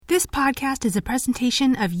This podcast is a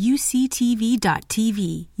presentation of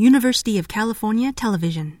UCTV.tv, University of California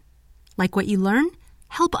Television. Like what you learn?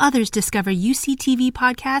 Help others discover UCTV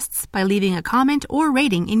podcasts by leaving a comment or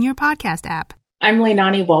rating in your podcast app. I'm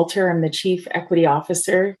Leinani Walter. I'm the Chief Equity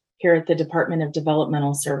Officer here at the Department of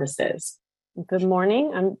Developmental Services. Good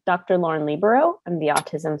morning. I'm Dr. Lauren Libero. I'm the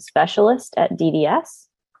Autism Specialist at DDS.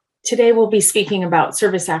 Today we'll be speaking about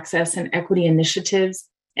service access and equity initiatives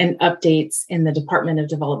and updates in the Department of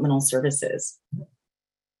Developmental Services.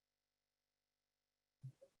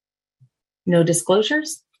 No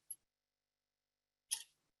disclosures?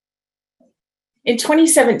 In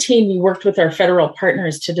 2017, we worked with our federal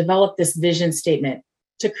partners to develop this vision statement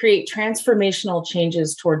to create transformational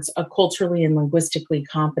changes towards a culturally and linguistically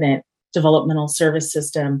competent developmental service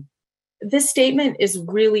system. This statement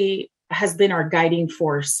has been our guiding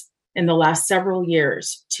force in the last several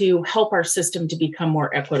years to help our system to become more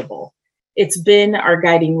equitable. It's been our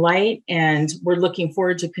guiding light, and we're looking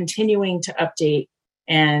forward to continuing to update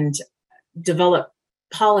and develop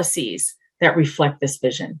policies that reflect this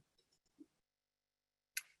vision.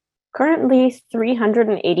 Currently,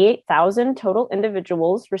 388,000 total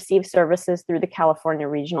individuals receive services through the California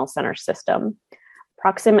Regional Center system.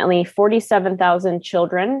 Approximately 47,000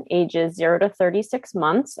 children ages 0 to 36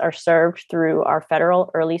 months are served through our federal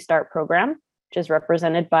Early Start program, which is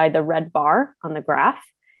represented by the red bar on the graph.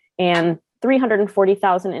 And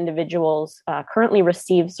 340,000 individuals currently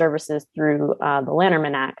receive services through the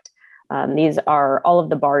Leinani Act. These are all of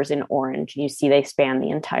the bars in orange. You see they span the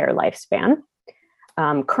entire lifespan.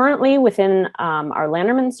 Currently, within our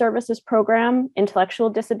Leinani Services program, intellectual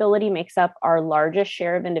disability makes up our largest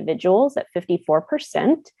share of individuals at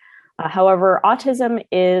 54%. However, autism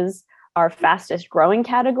is our fastest growing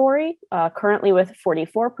category, currently with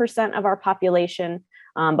 44% of our population.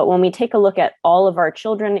 But when we take a look at all of our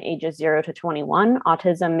children ages 0 to 21,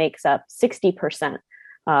 autism makes up 60%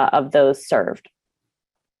 of those served.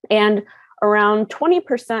 And around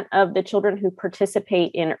 20% of the children who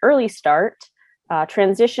participate in Early Start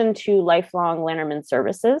transition to lifelong Leinani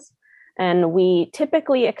services. And we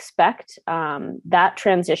typically expect that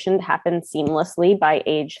transition to happen seamlessly by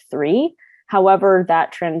age 3. However,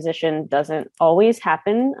 that transition doesn't always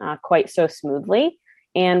happen quite so smoothly.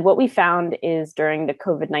 And what we found is during the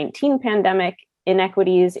COVID-19 pandemic,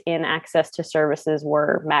 inequities in access to services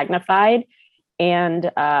were magnified.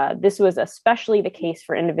 And this was especially the case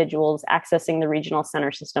for individuals accessing the regional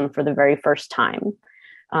center system for the very first time.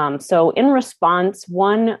 So in response,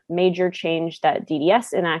 one major change that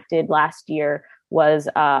DDS enacted last year was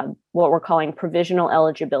what we're calling provisional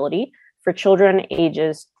eligibility for children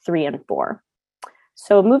ages 3 and 4.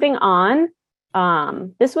 So moving on,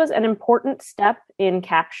 this was an important step in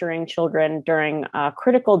capturing children during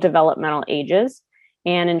critical developmental ages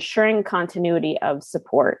and ensuring continuity of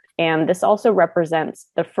support. And this also represents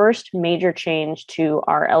the first major change to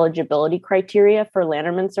our eligibility criteria for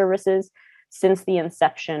Leinani services since the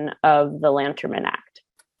inception of the Leinani Act.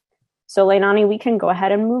 So Leinani, we can go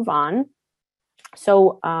ahead and move on.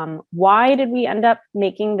 So why did we end up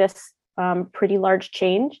making this pretty large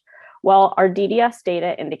change? Well, our DDS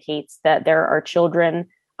data indicates that there are children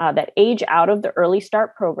that age out of the Early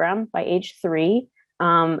Start program by age 3,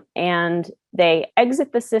 and they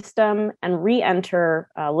exit the system and re-enter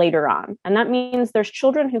later on. And that means there's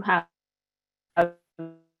children who have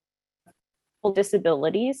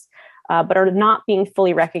disabilities, but are not being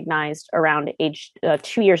fully recognized around age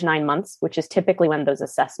 2 years, 9 months, which is typically when those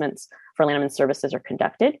assessments for Leinani services are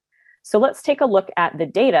conducted. So let's take a look at the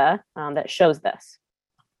data that shows this.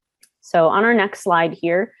 So on our next slide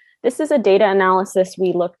here, this is a data analysis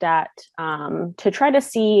we looked at to try to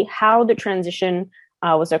see how the transition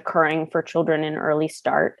was occurring for children in Early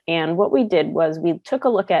Start. And what we did was we took a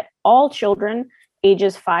look at all children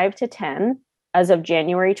ages 5 to 10 as of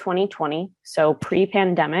January 2020, so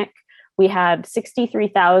pre-pandemic. We had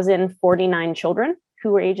 63,049 children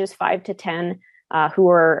who were ages 5 to 10 who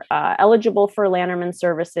were eligible for Leinani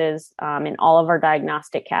services in all of our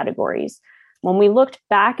diagnostic categories. When we looked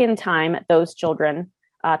back in time at those children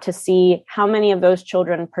to see how many of those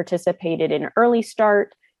children participated in Early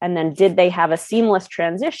Start, and then did they have a seamless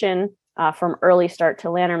transition from Early Start to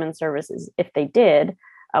Leinani services, if they did,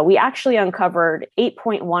 we actually uncovered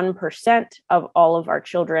 8.1% of all of our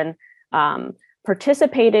children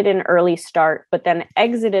participated in Early Start, but then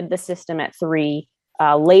exited the system at 3,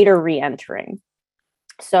 later re-entering.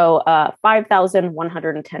 So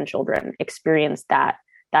 5,110 children experienced that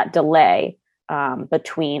delay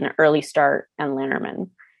between Early Start and Leinani.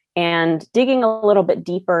 And digging a little bit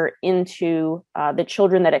deeper into the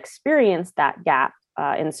children that experienced that gap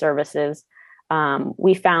in services,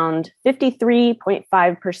 We found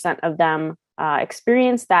 53.5% of them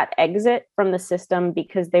experienced that exit from the system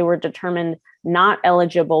because they were determined not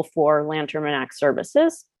eligible for Lanterman Act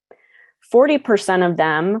services. 40% of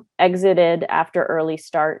them exited after early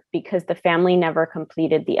start because the family never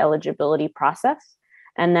completed the eligibility process.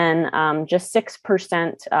 And then just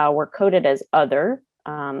 6% were coded as other.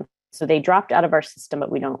 So they dropped out of our system,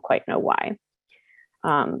 but we don't quite know why.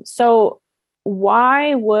 So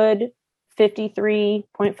why would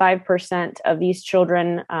 53.5% of these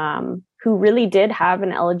children who really did have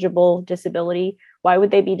an eligible disability, why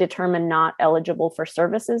would they be determined not eligible for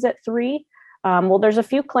services at 3? Well, there's a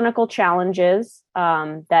few clinical challenges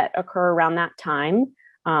that occur around that time.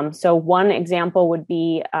 So one example would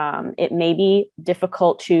be it may be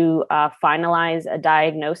difficult to finalize a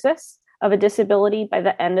diagnosis of a disability by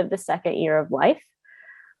the end of the second year of life.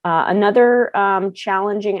 Another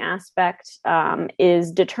challenging aspect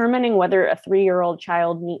is determining whether a 3-year-old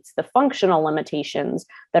child meets the functional limitations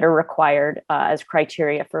that are required as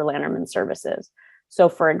criteria for Lanterman services. So,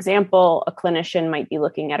 for example, a clinician might be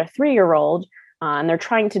looking at a 3-year-old and they're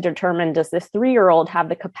trying to determine, does this 3-year-old have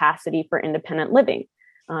the capacity for independent living?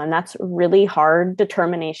 And that's a really hard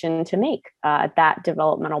determination to make at that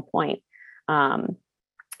developmental point.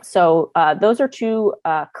 So those are two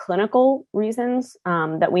clinical reasons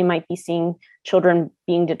that we might be seeing children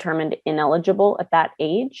being determined ineligible at that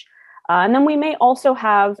age. And then we may also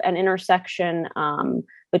have an intersection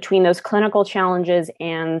between those clinical challenges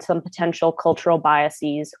and some potential cultural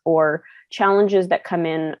biases or challenges that come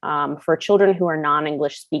in for children who are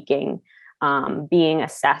non-English speaking being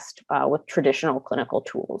assessed with traditional clinical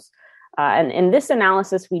tools. And in this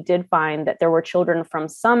analysis, we did find that there were children from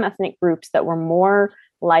some ethnic groups that were more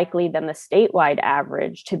likely than the statewide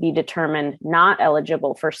average to be determined not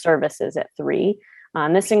eligible for services at 3.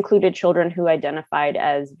 This included children who identified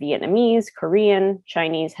as Vietnamese, Korean,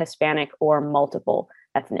 Chinese, Hispanic, or multiple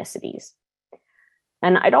ethnicities.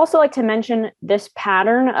 And I'd also like to mention this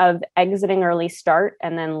pattern of exiting early start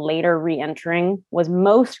and then later re-entering was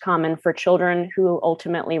most common for children who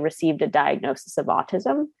ultimately received a diagnosis of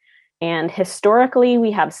autism. And historically,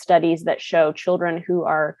 we have studies that show children who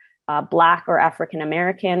are Black or African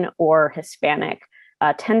American or Hispanic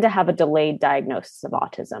tend to have a delayed diagnosis of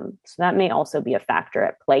autism. So that may also be a factor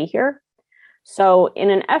at play here. So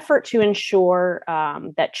in an effort to ensure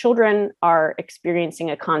that children are experiencing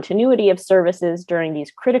a continuity of services during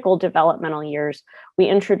these critical developmental years, we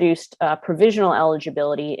introduced provisional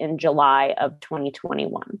eligibility in July of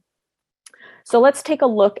 2021. So let's take a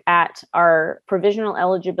look at our provisional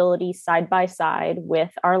eligibility side by side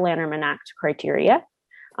with our Lanterman Act criteria.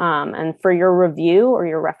 And for your review or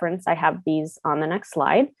your reference, I have these on the next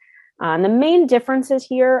slide. And the main differences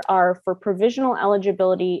here are for provisional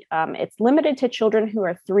eligibility, it's limited to children who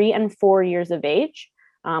are 3 and 4 years of age,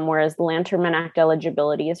 whereas the Lanterman Act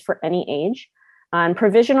eligibility is for any age. On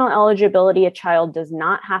provisional eligibility, a child does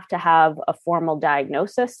not have to have a formal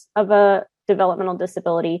diagnosis of a developmental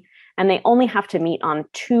disability, and they only have to meet on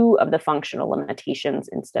 2 of the functional limitations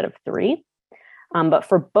instead of 3. But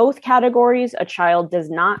for both categories, a child does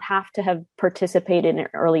not have to have participated in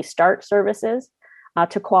early start services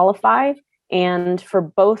to qualify. And for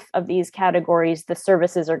both of these categories, the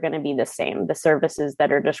services are going to be the same, the services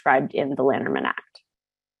that are described in the Lanterman Act.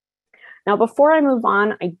 Now, before I move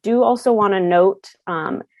on, I do also want to note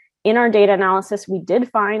in our data analysis, we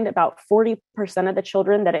did find about 40% of the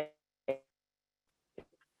children that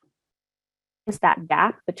that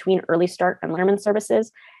gap between early start and Lanterman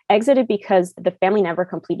services exited because the family never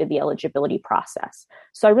completed the eligibility process.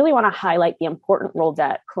 So I really want to highlight the important role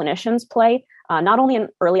that clinicians play, not only in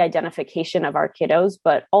early identification of our kiddos,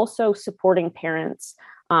 but also supporting parents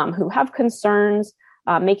who have concerns,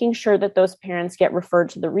 making sure that those parents get referred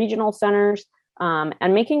to the regional centers,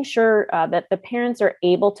 and making sure that the parents are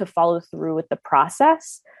able to follow through with the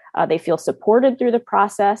process. They feel supported through the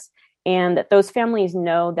process, and that those families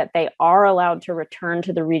know that they are allowed to return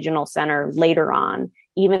to the regional center later on,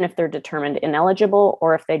 even if they're determined ineligible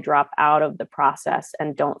or if they drop out of the process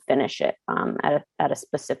and don't finish it at a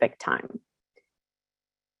specific time.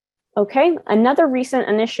 Okay, another recent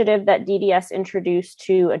initiative that DDS introduced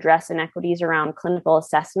to address inequities around clinical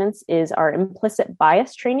assessments is our implicit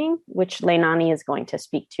bias training, which Leinani is going to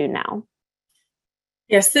speak to now.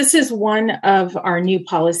 Yes, this is one of our new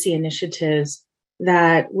policy initiatives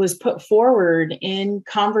that was put forward in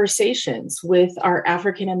conversations with our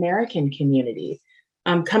African American community.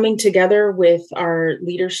 Coming together with our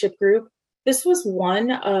leadership group, this was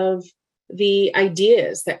one of the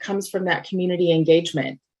ideas that comes from that community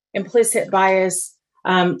engagement. Implicit bias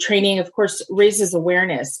training, of course, raises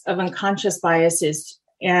awareness of unconscious biases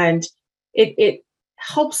and it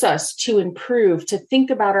helps us to improve, to think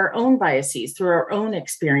about our own biases through our own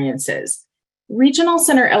experiences. Regional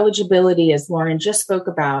center eligibility, as Lauren just spoke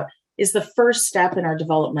about, is the first step in our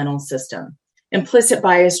developmental system. Implicit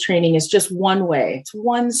bias training is just one way, it's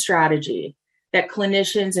one strategy that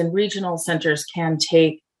clinicians and regional centers can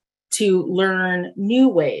take to learn new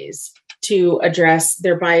ways to address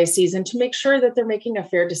their biases and to make sure that they're making a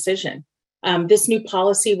fair decision. This new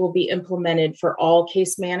policy will be implemented for all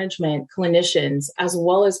case management clinicians as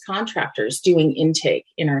well as contractors doing intake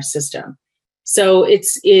in our system. So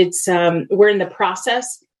we're in the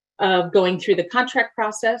process of going through the contract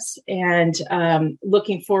process and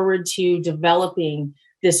looking forward to developing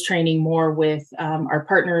this training more with our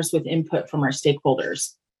partners, with input from our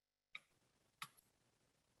stakeholders.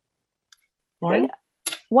 Lauren?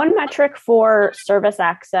 One metric for service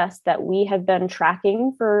access that we have been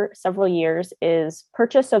tracking for several years is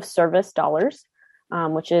purchase of service dollars,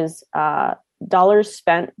 which is dollars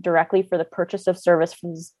spent directly for the purchase of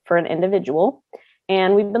services for an individual.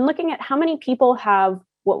 And we've been looking at how many people have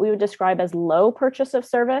what we would describe as low purchase of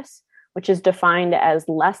service, which is defined as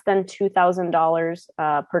less than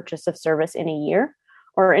 $2,000 purchase of service in a year,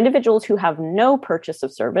 or individuals who have no purchase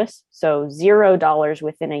of service, so $0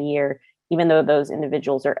 within a year, even though those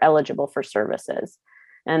individuals are eligible for services.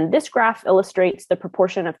 And this graph illustrates the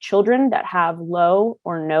proportion of children that have low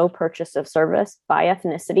or no purchase of service by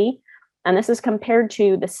ethnicity. And this is compared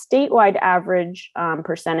to the statewide average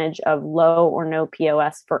percentage of low or no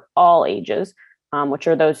POS for all ages, which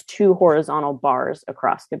are those two horizontal bars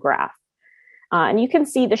across the graph. And you can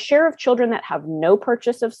see the share of children that have no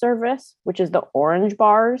purchase of service, which is the orange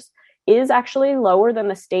bars, is actually lower than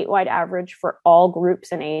the statewide average for all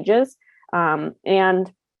groups and ages.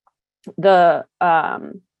 And the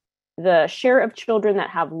share of children that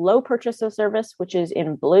have low purchase of service, which is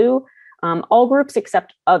in blue, all groups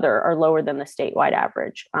except other are lower than the statewide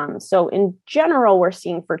average. So in general, we're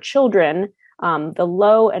seeing for children, the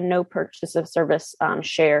low and no purchase of service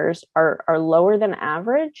shares are lower than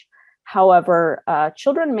average. However,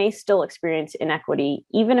 children may still experience inequity,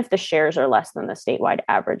 even if the shares are less than the statewide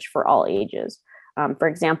average for all ages. For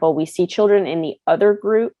example, we see children in the other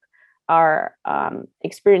group are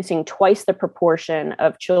experiencing twice the proportion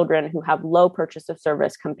of children who have low purchase of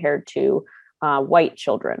service compared to white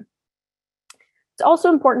children. It's also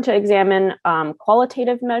important to examine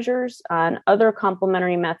qualitative measures and other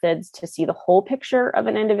complementary methods to see the whole picture of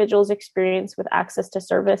an individual's experience with access to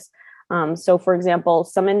service. So, for example,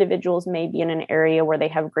 some individuals may be in an area where they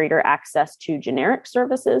have greater access to generic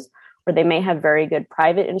services, or they may have very good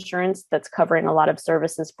private insurance that's covering a lot of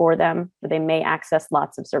services for them, or they may access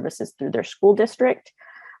lots of services through their school district.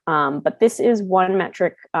 But this is one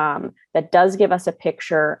metric that does give us a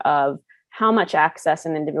picture of how much access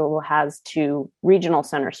an individual has to regional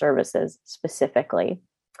center services specifically.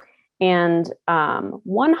 And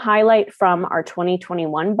one highlight from our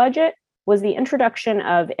 2021 budget was the introduction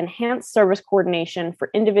of enhanced service coordination for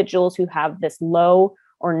individuals who have this low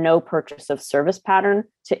or no purchase of service pattern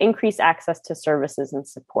to increase access to services and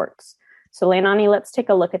supports. So Leinani, let's take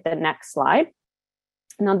a look at the next slide.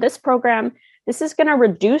 Now this program, this is going to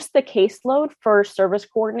reduce the caseload for service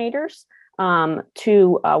coordinators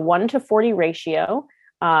to a 1-to-40 ratio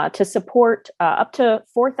to support up to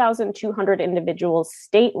 4,200 individuals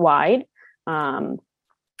statewide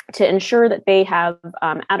to ensure that they have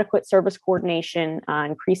adequate service coordination,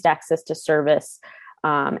 increased access to service,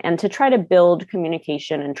 and to try to build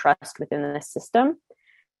communication and trust within the system.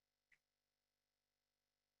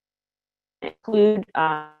 Include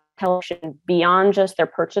television beyond just their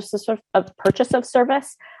purchase of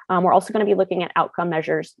service. We're also going to be looking at outcome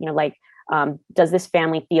measures, like does this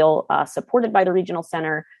family feel supported by the regional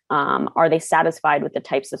center? Are they satisfied with the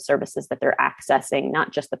types of services that they're accessing,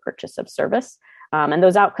 not just the purchase of service? And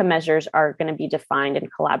those outcome measures are going to be defined in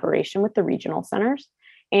collaboration with the regional centers.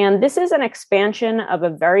 And this is an expansion of a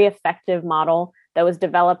very effective model that was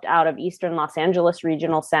developed out of Eastern Los Angeles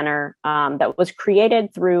Regional Center that was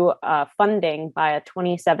created through funding by a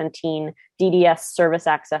 2017 DDS Service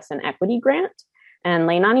Access and Equity Grant. And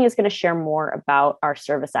Leinani is going to share more about our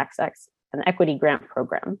Service Access and Equity Grant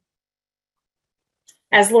program.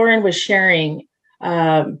 As Lauren was sharing,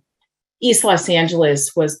 East Los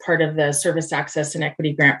Angeles was part of the Service Access and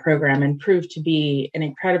Equity Grant program and proved to be an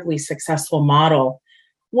incredibly successful model.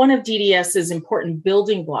 One of DDS's important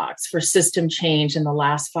building blocks for system change in the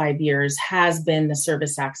last 5 years has been the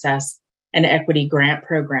Service Access and Equity Grant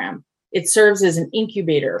program. It serves as an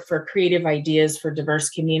incubator for creative ideas for diverse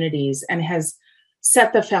communities and has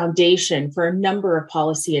set the foundation for a number of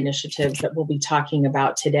policy initiatives that we'll be talking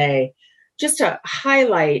about today. Just to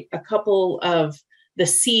highlight a couple of the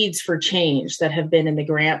seeds for change that have been in the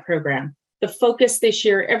grant program. The focus this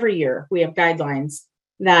year, every year, we have guidelines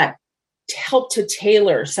that help to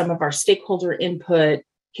tailor some of our stakeholder input,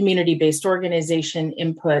 community-based organization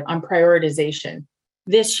input on prioritization.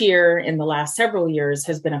 This year, in the last several years,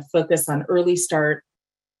 has been a focus on early start.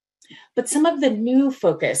 But some of the new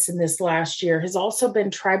focus in this last year has also been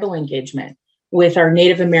tribal engagement with our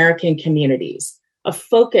Native American communities, a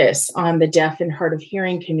focus on the deaf and hard of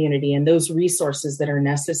hearing community and those resources that are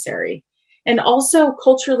necessary, and also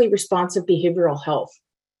culturally responsive behavioral health.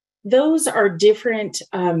 Those are different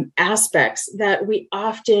aspects that we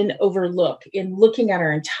often overlook in looking at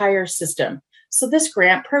our entire system. So this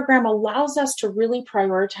grant program allows us to really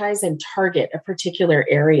prioritize and target a particular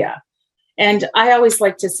area. And I always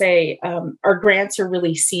like to say our grants are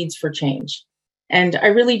really seeds for change. And I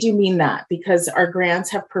really do mean that, because our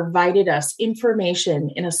grants have provided us information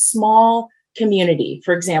in a small community,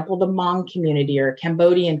 for example, the Hmong community or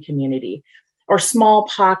Cambodian community, or small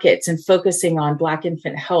pockets and focusing on Black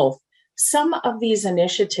infant health. Some of these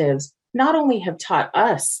initiatives not only have taught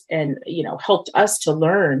us and helped us to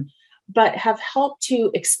learn, but have helped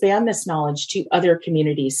to expand this knowledge to other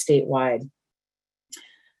communities statewide.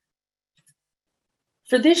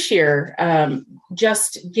 For this year,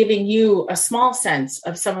 just giving you a small sense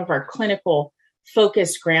of some of our clinical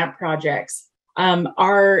focused grant projects,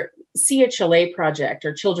 our CHLA project,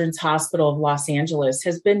 or Children's Hospital of Los Angeles,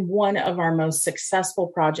 has been one of our most successful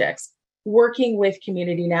projects, working with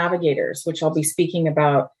community navigators, which I'll be speaking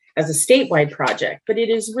about as a statewide project. But it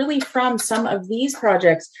is really from some of these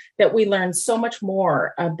projects that we learn so much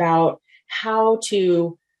more about how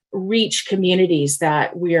to reach communities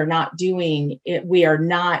that we are not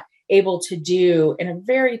able to do in a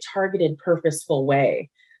very targeted, purposeful way.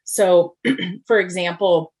 So, for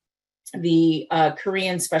example, the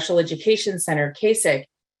Korean Special Education Center, KSIC,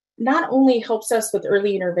 not only helps us with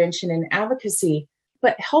early intervention and advocacy,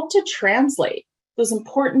 but help to translate those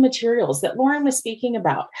important materials that Lauren was speaking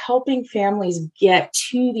about, helping families get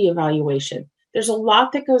to the evaluation. There's a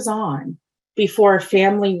lot that goes on before a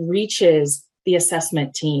family reaches the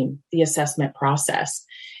assessment team, the assessment process.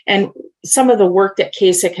 And some of the work that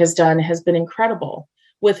KSIC has done has been incredible,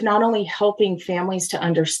 with not only helping families to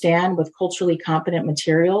understand with culturally competent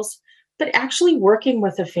materials, but actually working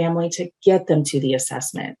with a family to get them to the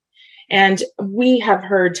assessment. And we have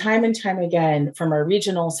heard time and time again from our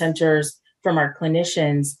regional centers, from our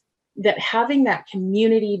clinicians, that having that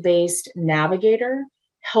community-based navigator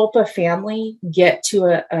help a family get to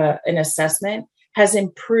an assessment has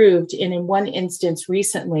improved. And in one instance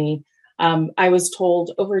recently, I was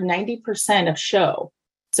told over 90% of show.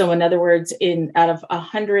 So in other words, out of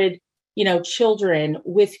 100 children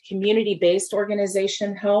with community-based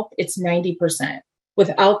organization help, it's 90%.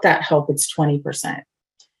 Without that help, it's 20%.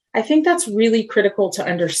 I think that's really critical to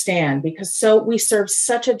understand, because we serve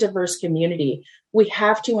such a diverse community. We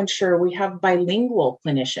have to ensure we have bilingual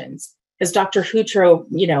clinicians. As Dr. Hutro,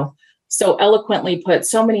 so eloquently put,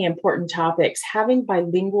 so many important topics, having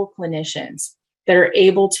bilingual clinicians that are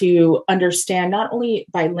able to understand not only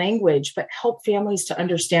by language, but help families to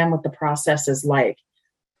understand what the process is like.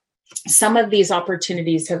 Some of these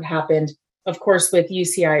opportunities have happened, of course, with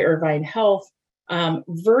UCI Irvine Health,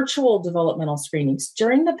 virtual developmental screenings.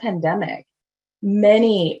 During the pandemic,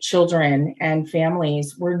 many children and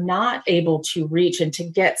families were not able to reach and to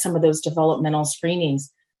get some of those developmental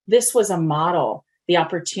screenings. This was a model, the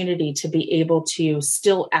opportunity to be able to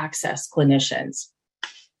still access clinicians.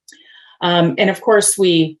 And of course,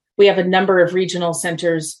 we have a number of regional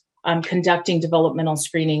centers conducting developmental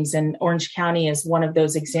screenings, and Orange County is one of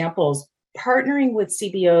those examples, partnering with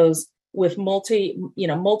CBOs, with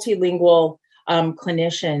multilingual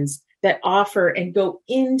clinicians that offer and go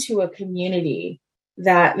into a community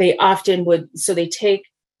that they often would, so they take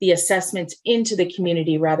the assessments into the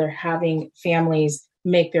community rather having families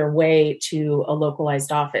make their way to a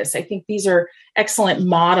localized office. I think these are excellent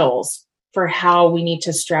models for how we need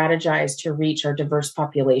to strategize to reach our diverse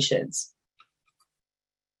populations.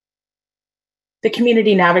 The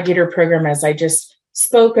Community Navigator program, as I just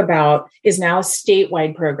spoke about, is now a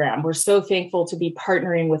statewide program. We're so thankful to be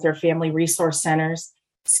partnering with our family resource centers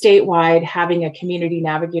statewide, having a Community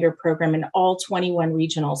Navigator program in all 21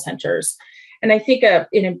 regional centers. And I think an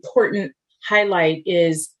important highlight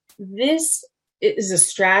is this is a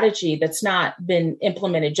strategy that's not been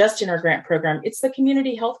implemented just in our grant program. It's the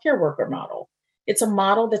community healthcare worker model. It's a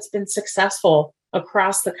model that's been successful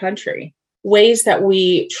across the country. Ways that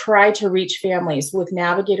we try to reach families with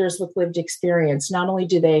navigators with lived experience. Not only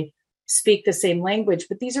do they speak the same language,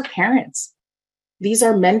 but these are parents. These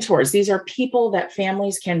are mentors. These are people that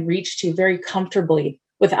families can reach to very comfortably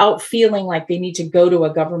without feeling like they need to go to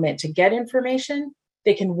a government to get information.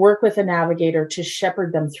 They can work with a navigator to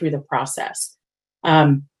shepherd them through the process.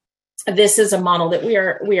 This is a model that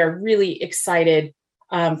we are really excited.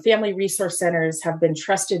 Family resource centers have been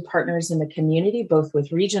trusted partners in the community, both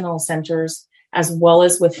with regional centers as well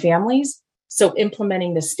as with families. So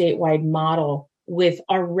implementing the statewide model with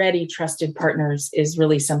already trusted partners is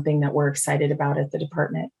really something that we're excited about at the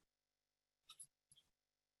department.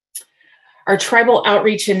 Our tribal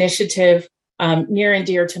outreach initiative, near and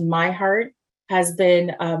dear to my heart, has been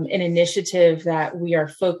an initiative that we are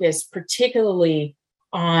focused particularly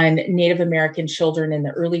on Native American children in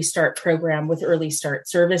the Early Start program with Early Start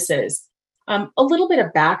services. A little bit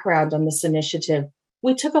of background on this initiative.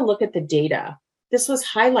 We took a look at the data. This was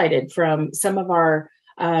highlighted from some of our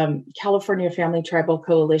California Family Tribal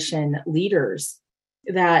Coalition leaders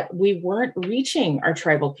that we weren't reaching our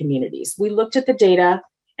tribal communities. We looked at the data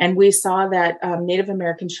and we saw that Native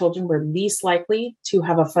American children were least likely to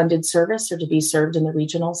have a funded service or to be served in the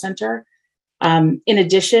regional center. In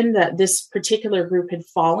addition, that this particular group had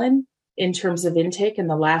fallen in terms of intake in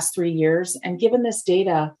the last 3 years. And given this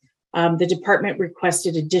data, the department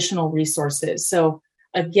requested additional resources. So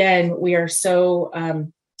again, we are so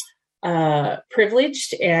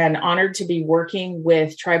privileged and honored to be working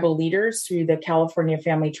with tribal leaders through the California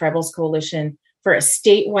Family Tribals Coalition for a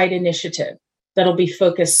statewide initiative that'll be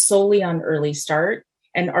focused solely on Early Start.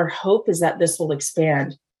 And our hope is that this will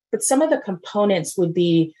expand. But some of the components would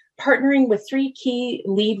be partnering with 3 key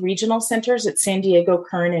lead regional centers at San Diego,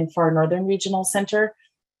 Kern, and Far Northern Regional Center.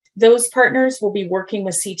 Those partners will be working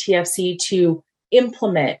with CTFC to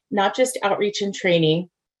implement not just outreach and training,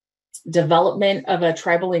 development of a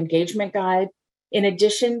tribal engagement guide, in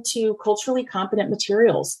addition to culturally competent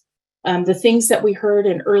materials. The things that we heard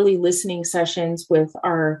in early listening sessions with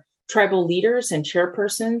our tribal leaders and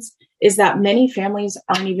chairpersons is that many families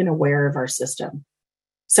aren't even aware of our system.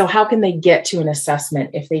 So how can they get to an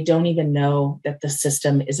assessment if they don't even know that the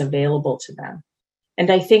system is available to them? And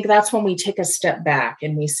I think that's when we take a step back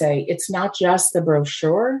and we say, it's not just the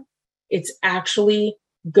brochure, it's actually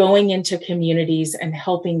going into communities and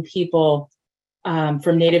helping people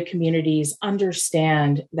from Native communities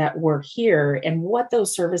understand that we're here and what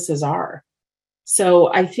those services are. So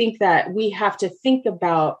I think that we have to think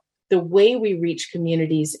about the way we reach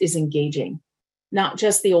communities is engaging, not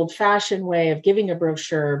just the old-fashioned way of giving a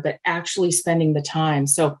brochure, but actually spending the time.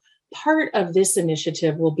 So part of this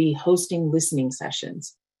initiative will be hosting listening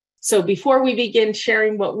sessions. So before we begin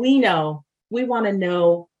sharing what we know, we want to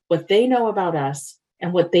know what they know about us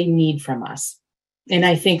and what they need from us. And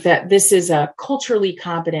I think that this is a culturally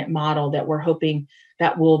competent model that we're hoping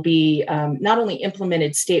that will be not only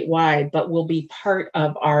implemented statewide, but will be part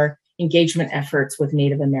of our engagement efforts with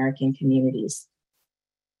Native American communities.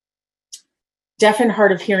 Deaf and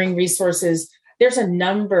hard of hearing resources, there's a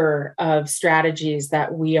number of strategies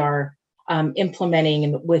that we are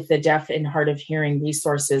implementing with the deaf and hard of hearing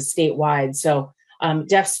resources statewide. So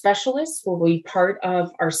deaf specialists will be part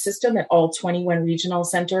of our system at all 21 regional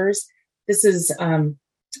centers. This is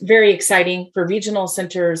very exciting for regional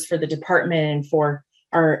centers, for the department, and for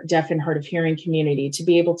our deaf and hard of hearing community to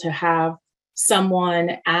be able to have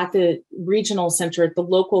someone at the regional center at the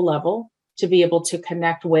local level to be able to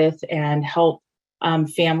connect with and help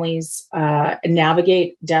families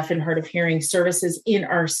navigate deaf and hard of hearing services in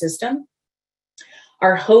our system.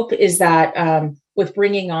 Our hope is that with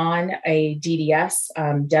bringing on a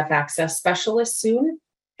DDS, deaf access specialist soon,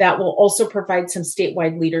 that will also provide some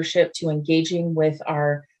statewide leadership to engaging with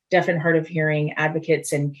our deaf and hard of hearing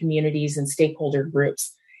advocates and communities and stakeholder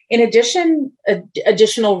groups. In addition,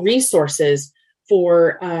 additional resources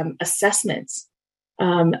for assessments.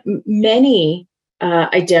 Many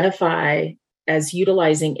identify as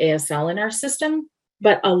utilizing ASL in our system,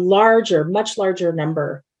 but a much larger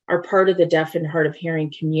number are part of the deaf and hard of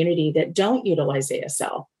hearing community that don't utilize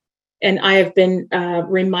ASL. And I have been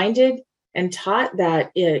reminded and taught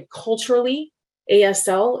that culturally,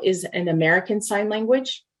 ASL is an American Sign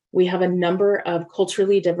Language. We have a number of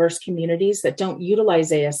culturally diverse communities that don't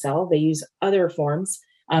utilize ASL. They use other forms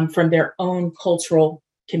from their own cultural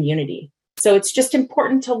community. So it's just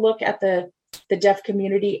important to look at the deaf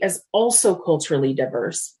community as also culturally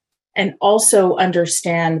diverse and also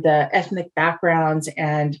understand the ethnic backgrounds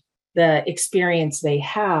and the experience they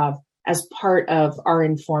have as part of our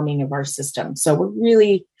informing of our system. So we're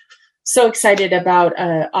really so excited about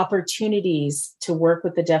opportunities to work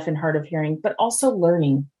with the deaf and hard of hearing, but also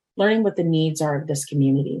learning what the needs are of this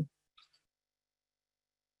community.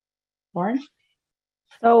 Lauren?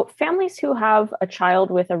 So families who have a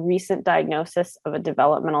child with a recent diagnosis of a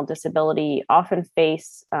developmental disability often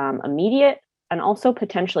face immediate and also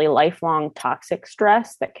potentially lifelong toxic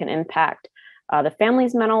stress that can impact the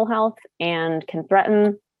family's mental health and can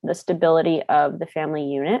threaten the stability of the family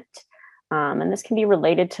unit. And this can be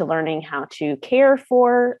related to learning how to care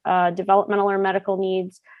for developmental or medical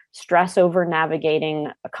needs, stress over navigating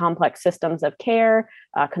complex systems of care,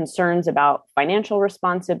 concerns about financial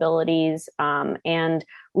responsibilities. And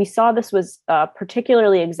we saw this was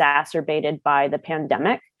particularly exacerbated by the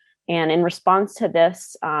pandemic. And in response to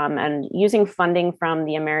this, and using funding from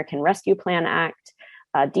the American Rescue Plan Act,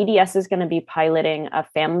 DDS is going to be piloting a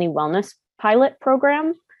family wellness pilot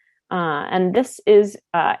program. And this is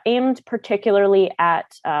aimed particularly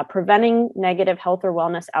at preventing negative health or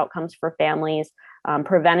wellness outcomes for families,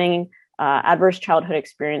 preventing adverse childhood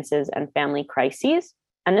experiences and family crises.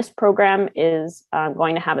 And this program is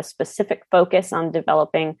going to have a specific focus on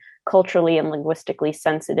developing culturally and linguistically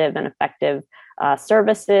sensitive and effective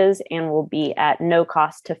services, and will be at no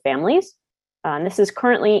cost to families. And this is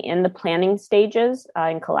currently in the planning stages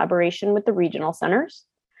in collaboration with the regional centers.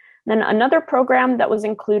 Then another program that was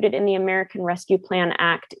included in the American Rescue Plan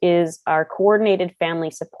Act is our coordinated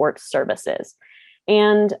family support services.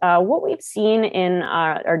 And what we've seen in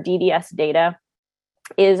our DDS data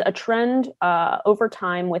is a trend over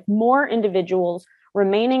time with more individuals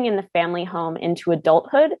remaining in the family home into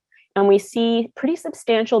adulthood. And we see pretty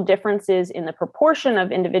substantial differences in the proportion of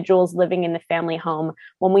individuals living in the family home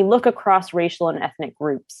when we look across racial and ethnic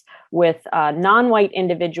groups, with non-white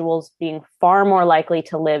individuals being far more likely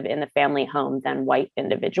to live in the family home than white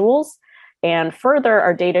individuals. And further,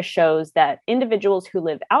 our data shows that individuals who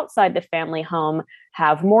live outside the family home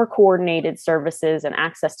have more coordinated services and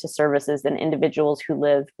access to services than individuals who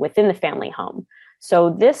live within the family home.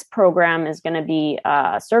 So this program is going to be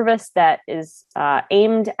a service that is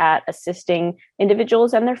aimed at assisting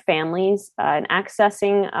individuals and their families in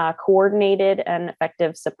accessing coordinated and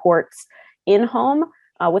effective supports in-home,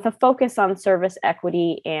 with a focus on service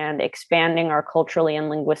equity and expanding our culturally and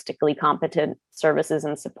linguistically competent services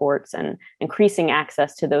and supports, and increasing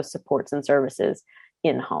access to those supports and services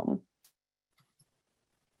in-home.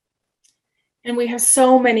 And we have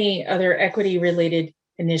so many other equity-related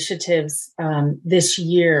initiatives this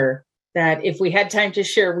year that if we had time to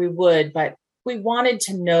share, we would, but we wanted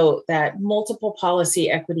to note that multiple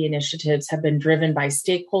policy equity initiatives have been driven by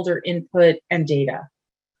stakeholder input and data.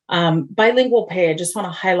 Bilingual pay, I just want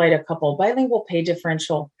to highlight a couple. Bilingual pay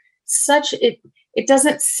differential, it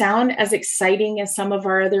doesn't sound as exciting as some of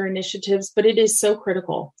our other initiatives, but it is so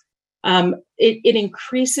critical. It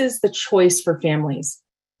increases the choice for families.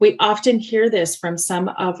 We often hear this from some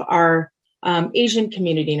of our Asian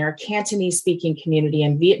community and our Cantonese speaking community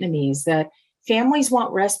and Vietnamese, that families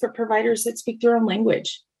want respite providers that speak their own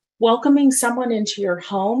language. Welcoming someone into your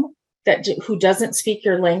home who doesn't speak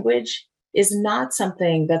your language is not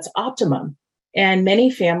something that's optimum. And many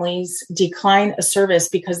families decline a service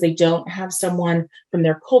because they don't have someone from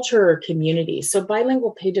their culture or community. So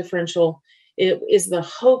bilingual pay differential is the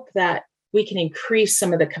hope that we can increase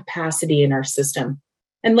some of the capacity in our system.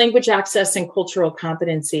 And language access and cultural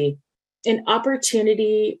competency, an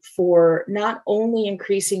opportunity for not only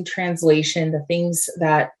increasing translation, the things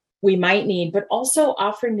that we might need, but also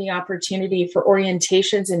offering the opportunity for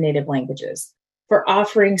orientations in native languages, for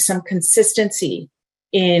offering some consistency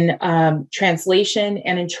in translation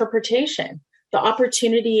and interpretation. The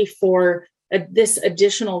opportunity for this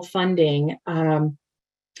additional funding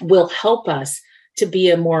will help us to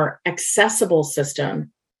be a more accessible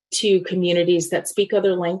system to communities that speak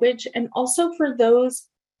other language, and also for those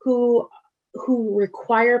who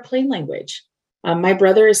require plain language. My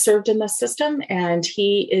brother is served in the system, and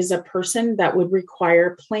he is a person that would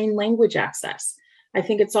require plain language access. I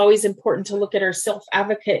think it's always important to look at our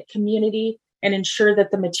self-advocate community and ensure that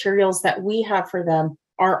the materials that we have for them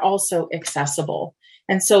are also accessible.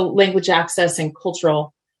 And so language access and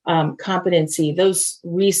cultural competency, those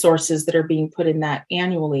resources that are being put in that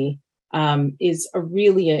annually, is a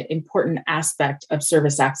really important aspect of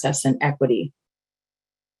service access and equity.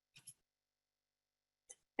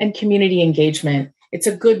 And community engagement. It's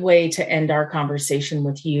a good way to end our conversation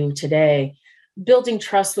with you today. Building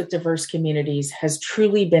trust with diverse communities has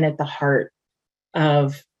truly been at the heart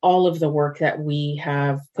of all of the work that we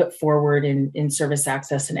have put forward in service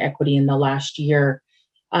access and equity in the last year.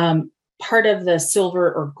 Part of the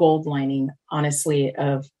silver or gold lining, honestly,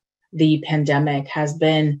 of the pandemic has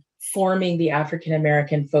been forming the African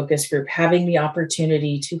American Focus Group, having the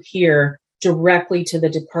opportunity to hear directly to the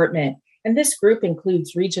department. And this group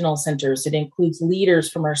includes regional centers. It includes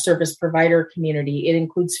leaders from our service provider community. It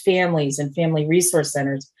includes families and family resource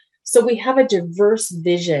centers. So we have a diverse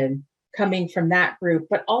vision coming from that group,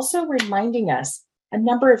 but also reminding us a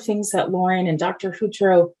number of things that Lauren and Dr.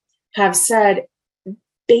 Hutro have said,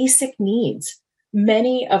 basic needs.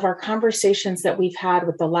 Many of our conversations that we've had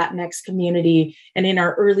with the Latinx community and in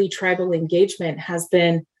our early tribal engagement has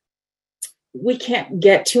been, we can't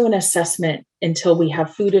get to an assessment until we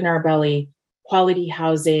have food in our belly, quality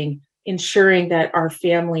housing, ensuring that our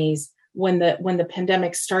families, when the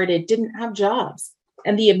pandemic started, didn't have jobs.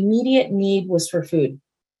 And the immediate need was for food.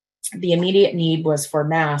 The immediate need was for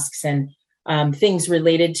masks and things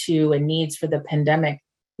related to and needs for the pandemic.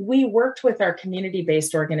 We worked with our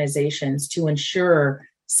community-based organizations to ensure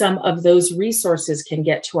some of those resources can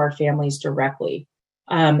get to our families directly.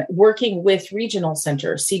 Working with regional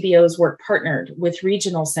centers, CBOs work partnered with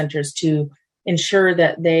regional centers to ensure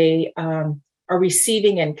that they are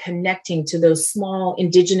receiving and connecting to those small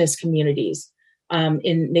indigenous communities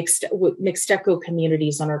in Mixteco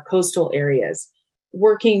communities on our coastal areas.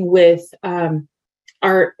 Working with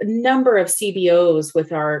our number of CBOs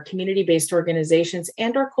with our community-based organizations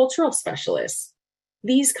and our cultural specialists.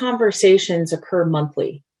 These conversations occur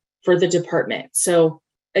monthly for the department. So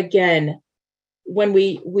again, when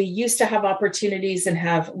we used to have opportunities and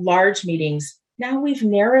have large meetings, now we've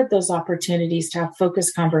narrowed those opportunities to have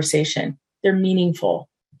focused conversation. They're meaningful.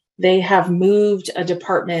 They have moved a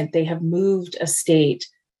department, they have moved a state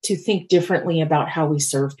to think differently about how we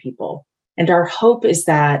serve people. And our hope is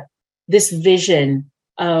that this vision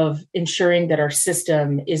of ensuring that our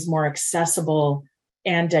system is more accessible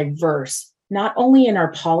and diverse, not only in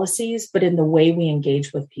our policies, but in the way we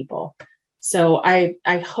engage with people. So I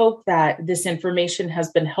hope that this information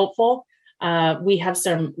has been helpful. We have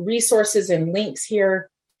some resources and links here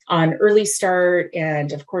on Early Start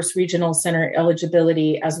and, of course, Regional Center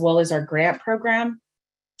eligibility, as well as our grant program.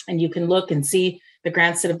 And you can look and see the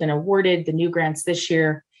grants that have been awarded, the new grants this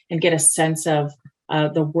year, and get a sense of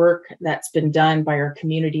the work that's been done by our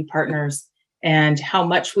community partners and how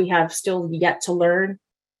much we have still yet to learn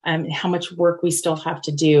and how much work we still have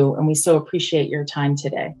to do. And we so appreciate your time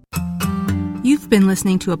today. You've been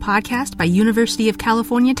listening to a podcast by University of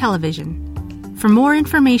California Television. For more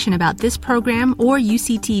information about this program or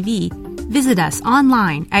UCTV, visit us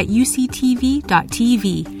online at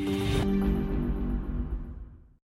uctv.tv